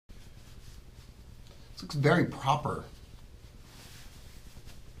This looks very proper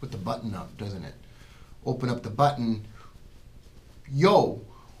with the button up, doesn't it? Open up the button. Yo!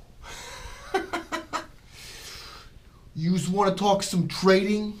 Yous want to talk some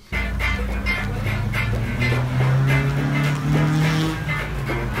trading?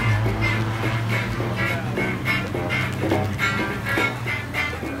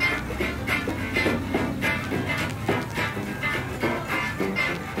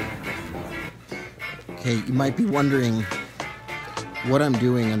 Okay, you might be wondering what I'm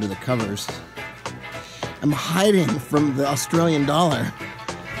doing under the covers. I'm hiding from the Australian dollar.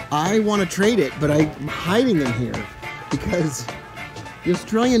 I want to trade it, but I'm hiding in here because the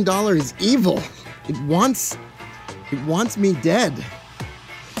Australian dollar is evil. It wants me dead.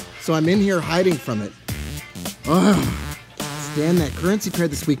 So I'm in here hiding from it. Ugh. Stand that currency pair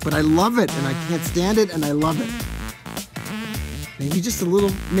this week, but I love it and I can't stand it and I love it. Maybe just a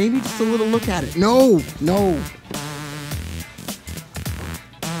little look at it. No.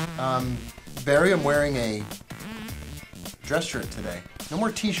 Barry, I'm wearing a dress shirt today. No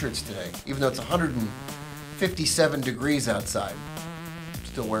more t-shirts today, even though it's 157 degrees outside. I'm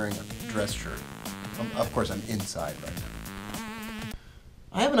still wearing a dress shirt. Of course, I'm inside right now.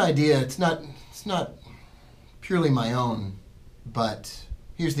 I have an idea. It's not purely my own, but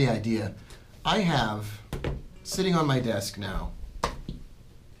here's the idea. I have, sitting on my desk now,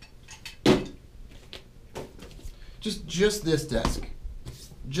 just this desk.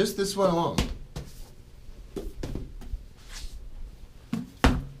 Just this one alone.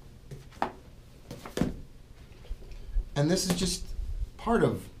 And this is just part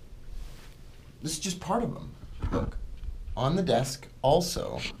of them. Look, on the desk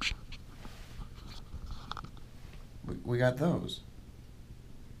also, we got those.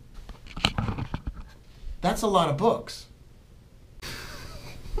 That's a lot of books.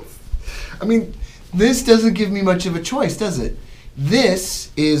 I mean, this doesn't give me much of a choice, does it?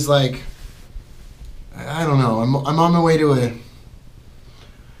 This is like, I don't know. I'm on my way to a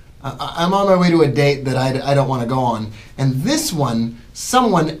date that I don't want to go on, and this one,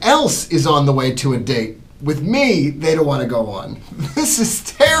 someone else is on the way to a date with me. They don't want to go on. This is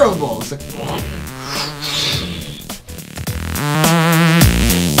terrible. It's like,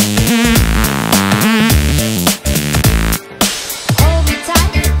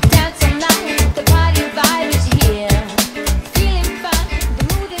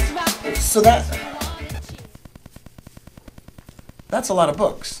 so that's a lot of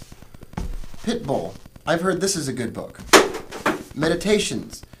books. Pitbull. I've heard this is a good book.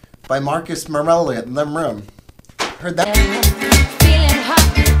 Meditations by Marcus Aurelius. Heard that? Feeling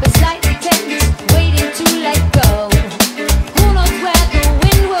hot, but slightly tense, waiting to let go. Who knows where the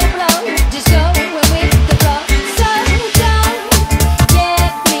wind will blow? Just go with the flow. So don't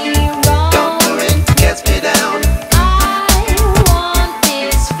get me wrong. Don't worry, gets me down. I want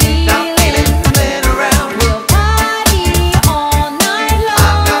this feeling. Not feeling playing around. We'll party all night I'm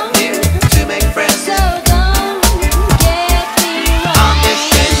long. not here to make friends. So don't get me I'm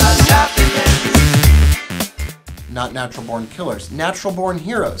just in a wrong. shopping Not Natural Born Killers. Natural Born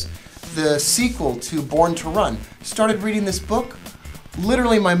Heroes. The sequel to Born to Run. Started reading this book.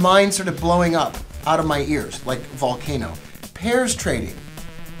 Literally my mind started blowing up out of my ears like a volcano. Pairs trading.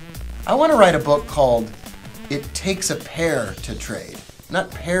 I want to write a book called It Takes a Pair to Trade.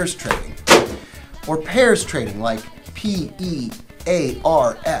 Not pairs trading. Or pairs trading, like P-E-A-R-S.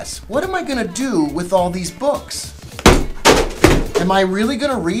 What am I going to do with all these books? Am I really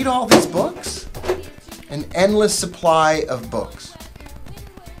going to read all these books? An endless supply of books.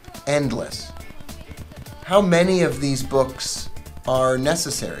 Endless. How many of these books are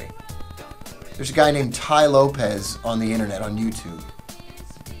necessary? There's a guy named Tai Lopez on the internet, on YouTube.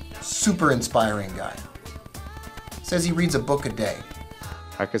 Super inspiring guy. Says he reads a book a day.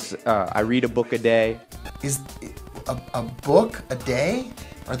 I read a book a day. Is a book a day?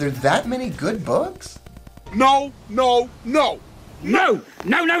 Are there that many good books? No!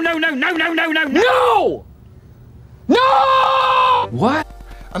 What?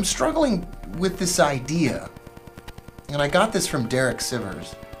 I'm struggling with this idea, and I got this from Derek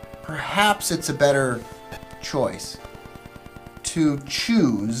Sivers. Perhaps it's a better choice to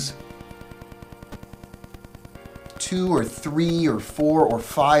choose 2 or 3 or 4 or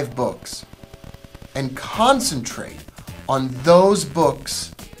 5 books and concentrate on those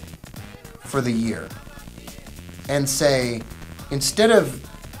books for the year. And say, instead of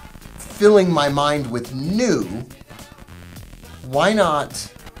filling my mind with new, why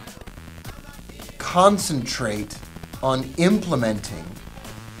not concentrate on implementing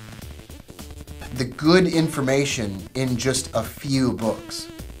the good information in just a few books?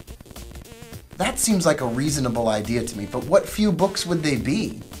 That seems like a reasonable idea to me, but what few books would they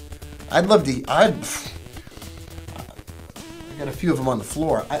be? I got a few of them on the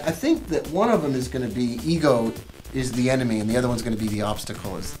floor. I think that one of them is going to be ego is the enemy, and the other one's going to be the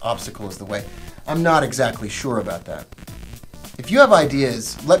obstacle is the way. I'm not exactly sure about that. If you have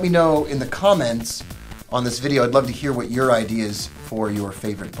ideas, let me know in the comments on this video. I'd love to hear what your ideas for your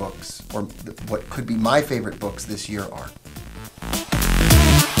favorite books, or what could be my favorite books this year are.